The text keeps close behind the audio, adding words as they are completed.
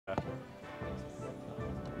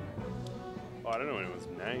I don't know anyone's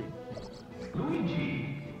name.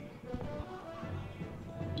 Luigi.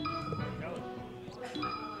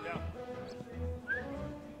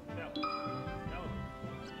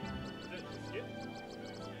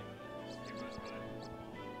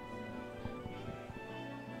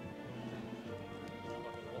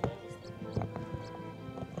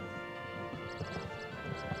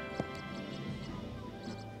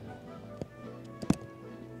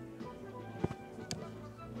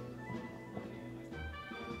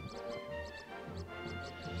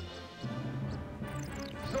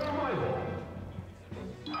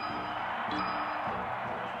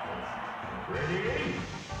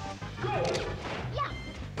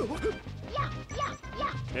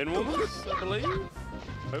 Animals, I believe?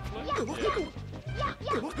 Hopefully? Yeah.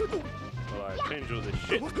 Well, I changed all this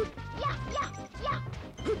shit.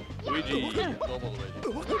 Luigi. Normal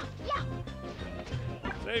Luigi.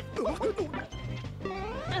 Save.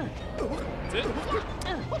 That's it.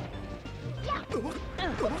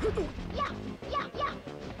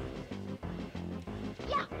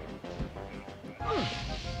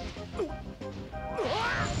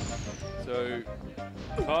 So,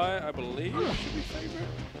 Kai, I believe, should be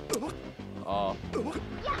favourite. Oh.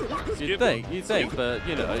 You'd think, but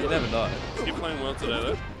you know, you never know. Skip playing well today,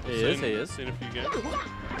 though. He is. Seen a few games.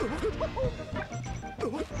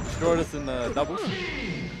 Destroyed us in the doubles.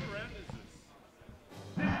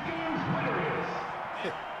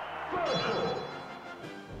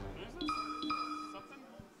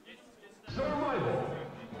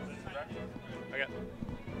 Okay.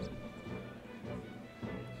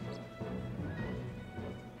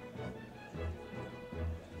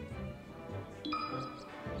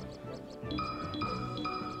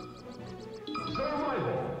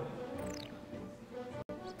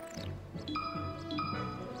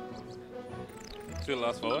 To the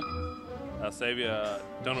last follow. Saviour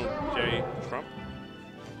Donald J. Trump.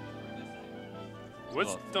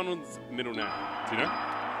 What's Donald's middle name? Do you know?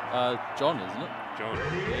 John, isn't it? John.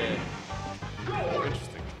 Yeah.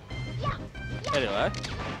 Interesting. Anyway.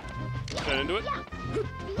 Turn into it.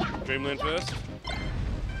 Dreamland first.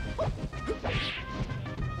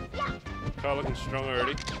 Kyle looking strong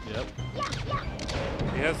already. Yep.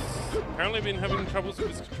 He has apparently been having troubles with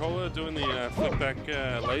his controller doing the flick back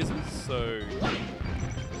lasers, so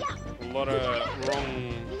a lot of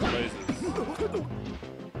wrong lasers.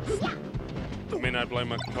 I mean, I blame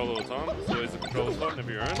my controller all the time. It's always the controller's fault,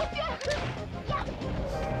 never your own.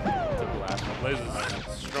 Lasers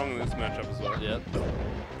strong in this matchup as well. Yep.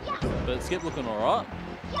 But Skip looking alright.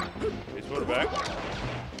 He's put it back.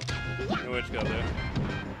 No edge guard there.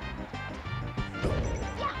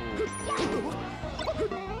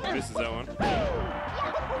 Misses that one.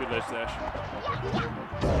 Good ledge dash.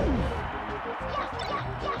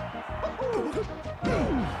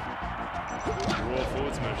 Raw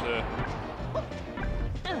forward smash there.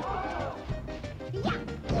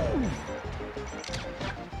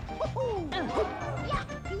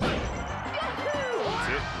 That's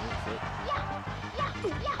it.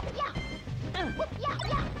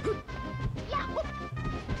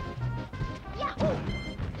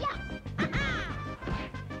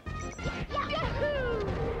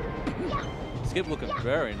 Skip looking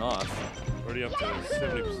very nice. Already up to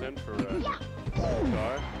 70% for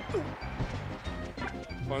Kai.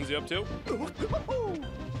 Finds the up tilt.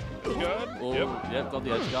 Edge guard. Oh, yep, got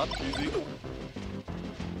the edge guard. Easy.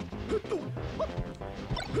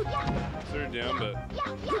 Threw it down, but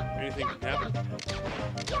anything can happen.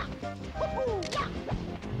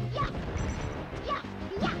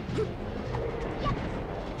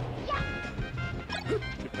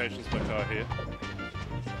 Good patience by Kai here.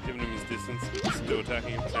 Giving him his distance, still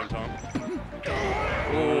attacking at the same time.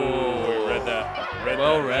 Oh, read that.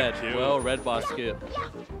 Well read by Skip.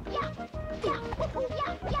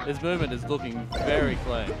 His movement is looking very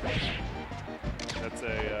clean. That's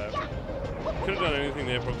a... could have done anything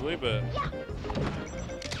there probably, but...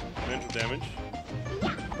 mental damage.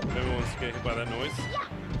 Never wants to get hit by that noise.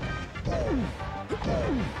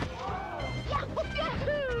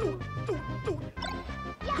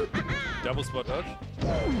 Double spot dodge.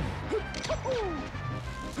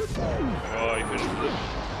 Oh, he finished it.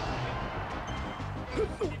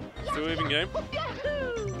 Still even game.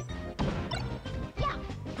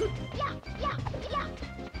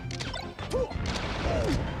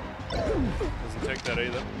 Doesn't take that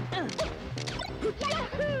either.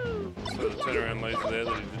 So the turnaround laser there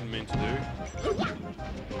that he didn't mean to do.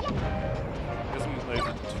 Hasn't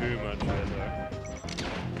lasered too much there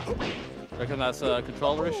though. Reckon that's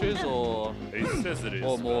controller issues or He says it is.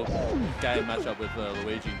 or more game matchup with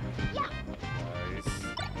Luigi?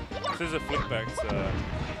 He says the flickbacks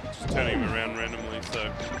just turning him around randomly,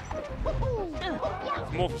 so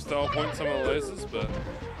it's more for style points, some of the lasers, but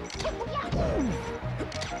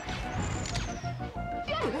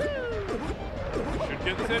should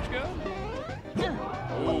get this edge guard.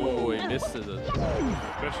 Ooh, he missed it.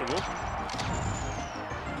 Questionable.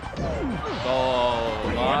 Oh,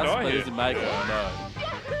 nice, die but he here. doesn't make it. No.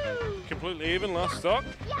 Completely even, last stock.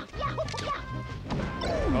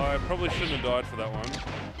 I probably shouldn't have died for that one.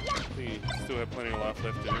 I think he still had plenty of life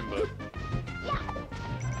left in him, but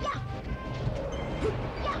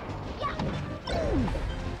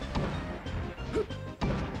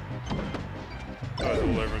guys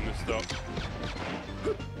all over in this stock.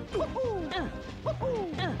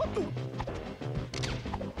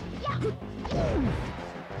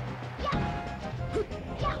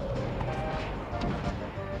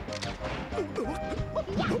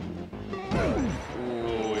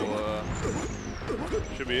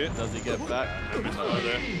 Should be it. Does he get back? Missed it right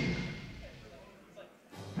there.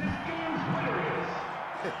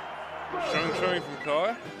 Showing from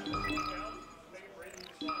Kai.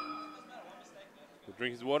 He'll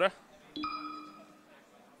drink his water.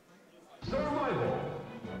 Survival.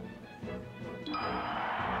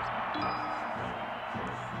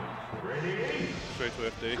 Ready? Straight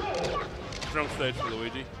to FD. Strong stage for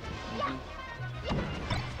Luigi.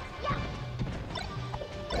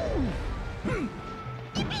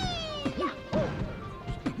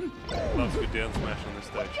 Loves a good down smash on this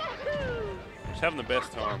stage. Just having the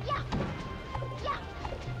best time.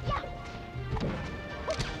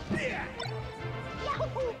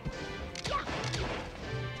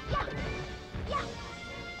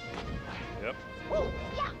 Yep.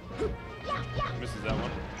 Misses that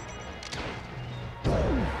one.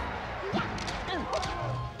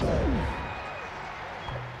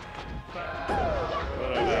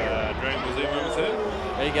 Dragon was even on his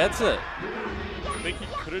head. He gets it. I think he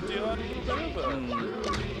could have DI'd a little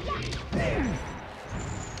better,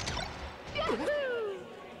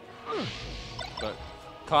 But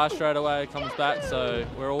Kai straight away comes back, so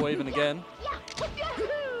we're all even again.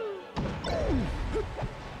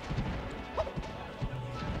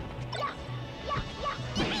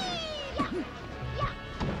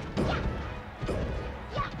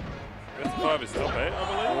 That's 5 is top 8, I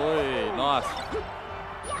believe. Oi, nice.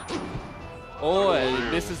 Oh, and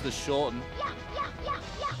he misses the shorten.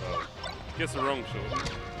 Gets the wrong short.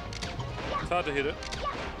 It's hard to hit it.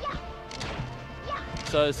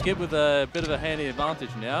 So Skip with a bit of a handy advantage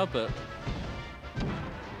now, but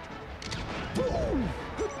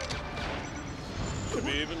Should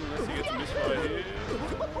be even unless he gets a misfire here.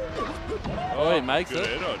 oh, he makes Good it.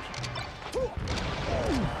 air dodge.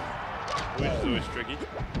 Which is always tricky.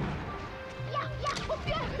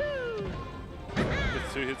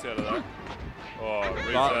 Gets 2 hits out of that. Oh, reads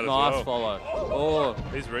that as Nice well. follow. Oh,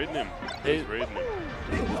 He's reading him. He- He's reading him.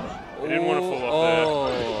 He didn't want to fall off there.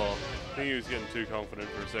 Oh, I think he was getting too confident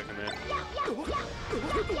for a second there.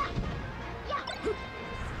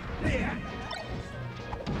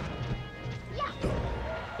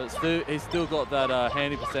 but still, he's still got that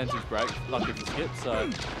handy percentage break, lucky for Skip. So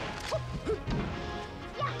Doesn't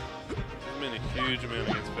mean a huge amount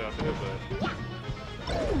against Falco, but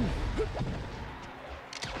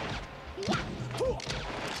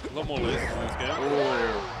a lot more losers in this game.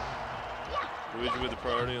 Luigi with the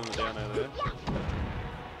priority on the down out there.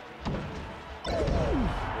 Ooh,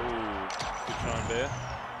 good try and bear.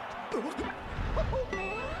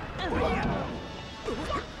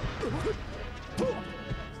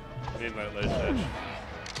 Need that ledge dash.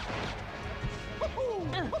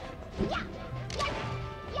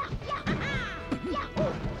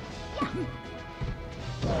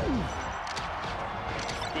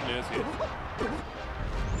 Good news here.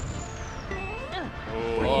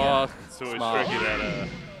 Oh, it's always smart. tricky that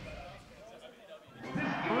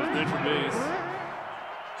those neutral Bs.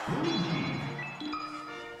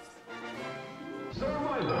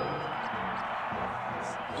 Survival.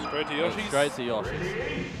 Straight to Yoshi's. straight to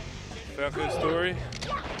Yoshi's. Falco story.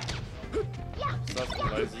 Starts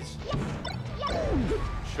with lasers.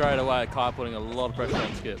 Straight away, Kai putting a lot of pressure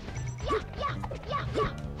on Skip.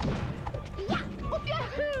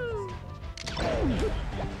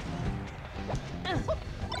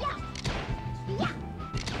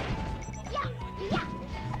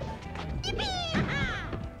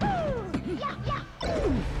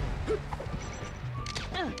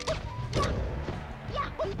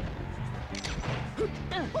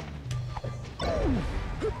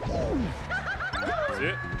 That's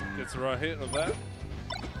it. Gets the right hit of that.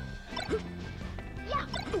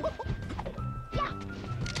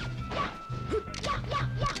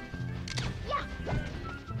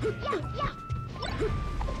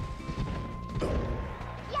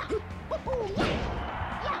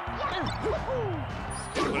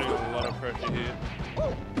 pressure here.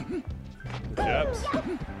 The jabs.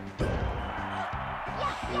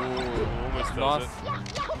 Ooh, almost does it.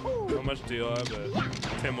 Not much DI, but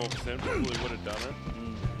 10 more % probably would have done it.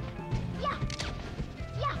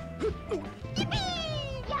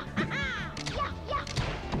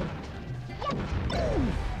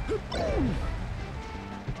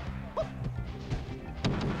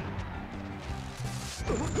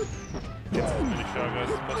 Gets as many shy guys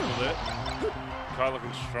as possible there. Kai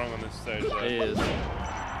looking strong on this stage though. He is.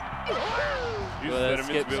 Uses that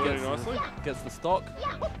invincibility nicely. Gets the stock.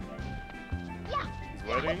 He's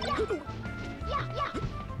waiting.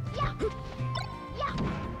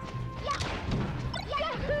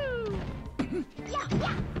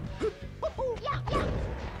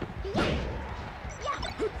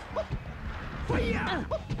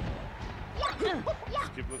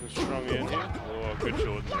 Skip looking strong in here. Oh, good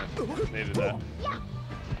short there. Needed that.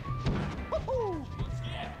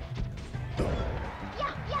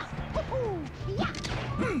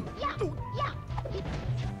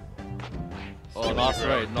 Oh, nice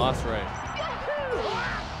read, nice read.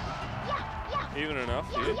 Even enough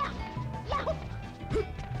here.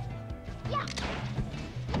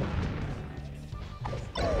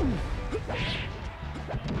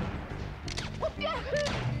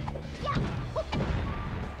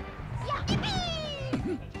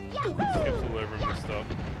 Skips all over him and stuff.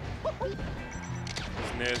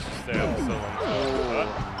 His nares just stay up for so long.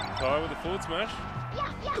 Kai with the forward smash.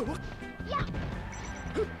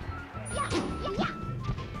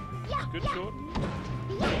 Good short.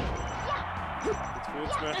 It's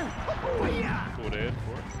forward smash. Forward air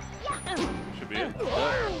for it. Should be it.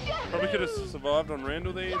 Probably could have survived on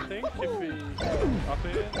Randall there, you'd think, if he up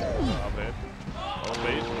air. Up air. Up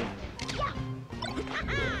air.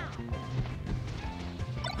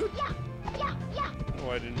 Oh,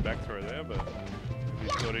 I didn't back throw there, but he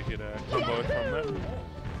thought he could combo from that.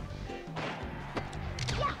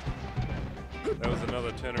 That was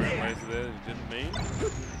another turnaround laser there that he didn't mean.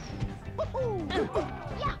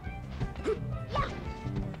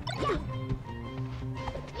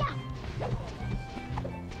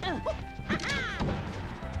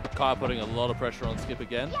 Kai putting a lot of pressure on Skip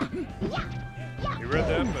again. He read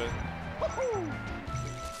that, but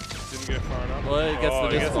didn't go far enough. Well, he gets the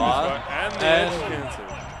misfire. And the edge cancel.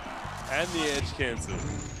 And the edge cancel.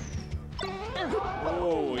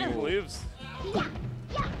 Oh, he lives.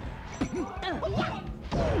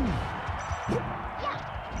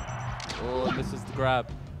 Oh, misses the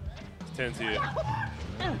grab. It's tense here.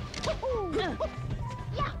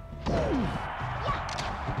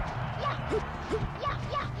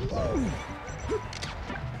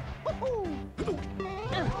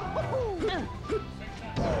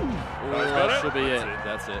 Oh, that should be it.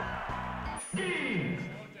 That's it.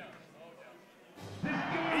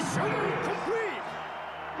 Mission complete!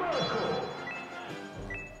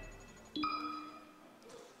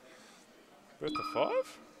 We're at the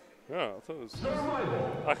 5? Oh, I thought it was... I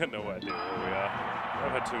got no idea where we are.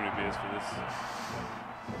 I've had too many beers for this.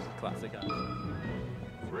 Classic.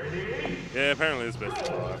 Ready? Yeah, apparently it's best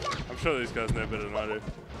of 5. I'm sure these guys know better than I do.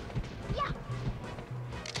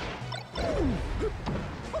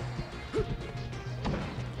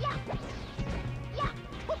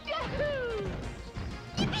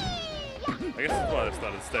 I guess that's why they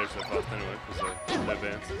started the stage so fast anyway, because they're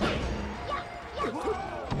advanced.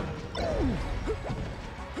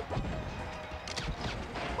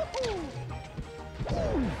 I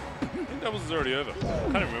think doubles is already over. I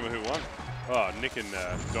can't even remember who won. Oh, Nick and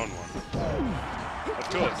Don won. Of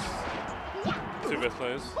course. Two best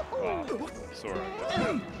players. Oh, sorry.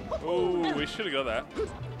 Oh, we should have got that.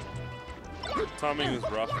 Timing was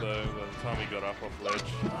rough though, by the time he got up off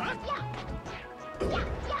ledge.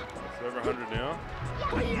 It's over 100 now.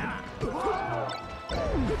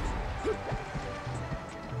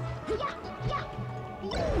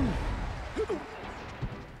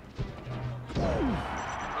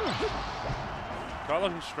 Kai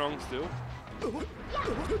looking strong still. I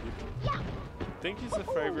think he's the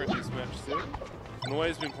favourite in this match still. From the way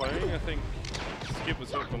he's been playing, I think Skip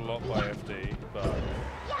was helped a lot by FD, but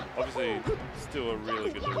obviously still a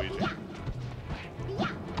really good Luigi.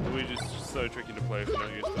 Luigi's just so tricky to play if you're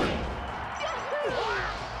not used to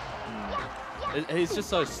it. He's just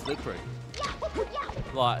so slippery.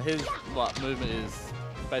 Like his movement is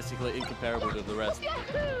basically incomparable to the rest.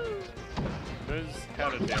 Knows how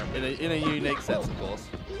to down. In a unique sense, of course.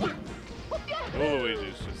 All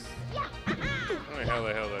Luigi's just... I don't know how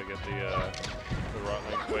the hell they get the right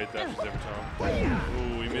leg weight dashes every time.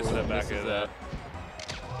 Ooh, we missed that back air there.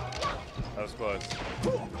 That was close.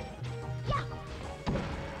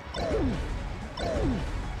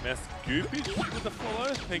 Mass Goopage with the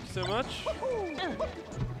follow. Thank you so much.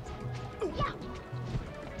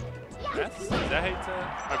 Mass? Is that Hater?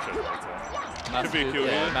 I'm sure it's Hater. Should be a kill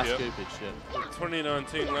here. Mass Yep. Goopage, yeah.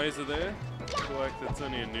 2019 laser there. I feel like that's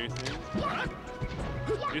only a new thing.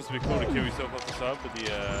 It used to be cool to kill yourself off the side with the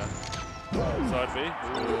side B.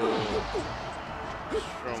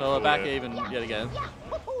 Strong So we're back there. even yet again.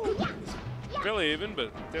 Fairly even,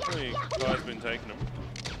 but definitely Kai's been taking them.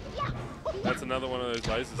 That's another one of those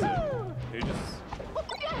lasers there. He just...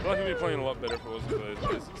 I feel like he'd be playing a lot better if it wasn't for those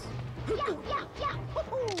lasers.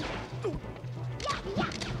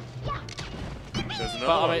 There's another But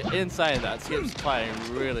I one. mean, in saying that, Skip's playing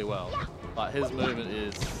really well. Like his movement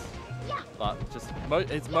is like just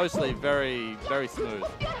it's mostly very, very smooth.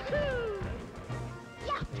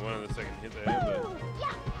 One of the second hit there, but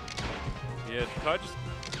yeah, Kai just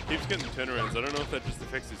keeps getting turnarounds. I don't know if that just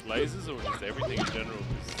affects his lasers or just everything in general.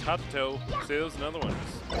 It's hard to tell. See, there was another one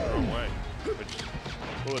just the wrong way, which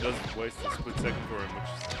all it does is waste a split second for him, which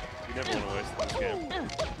you never want to waste in this game.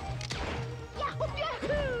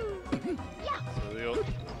 So the old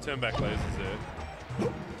turn back lasers there.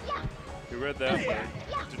 He read that,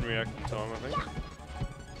 but didn't react in time, I think.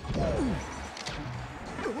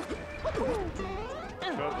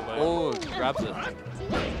 Oh, grabs it.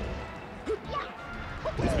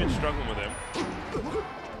 He's been struggling with them.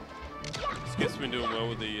 Skip's been doing well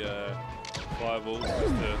with the fireballs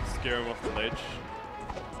just to scare him off the ledge.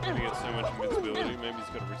 Gonna get so much invincibility. Maybe he's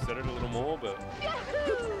got to reset it a little more, but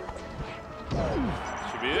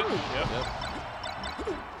should be it. Yep.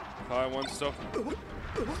 Kai one stop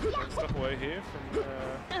away here from.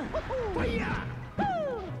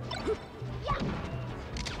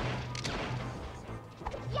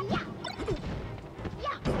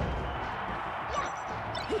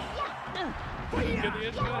 Get the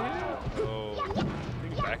edge out here. Oh, I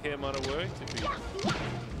think a back air might have worked if he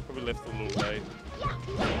probably left a little late.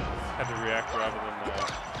 Had to react rather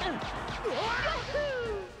than.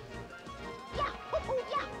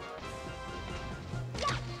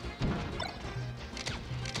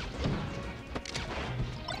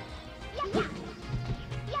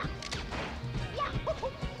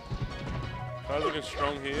 Kai's looking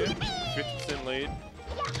strong here. 50% lead.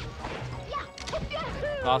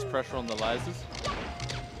 Fast pressure on the lasers.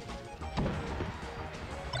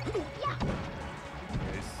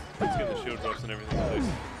 Let's get the shield drops and everything at least.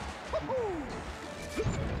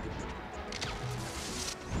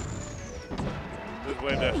 Those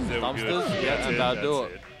wave dashes there were good. Dumpsters, yeah, and they'll do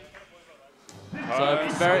it. So Kai.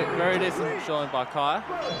 very, very decent showing by Kai.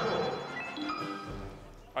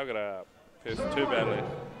 I got a pierce too badly.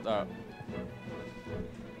 Alright.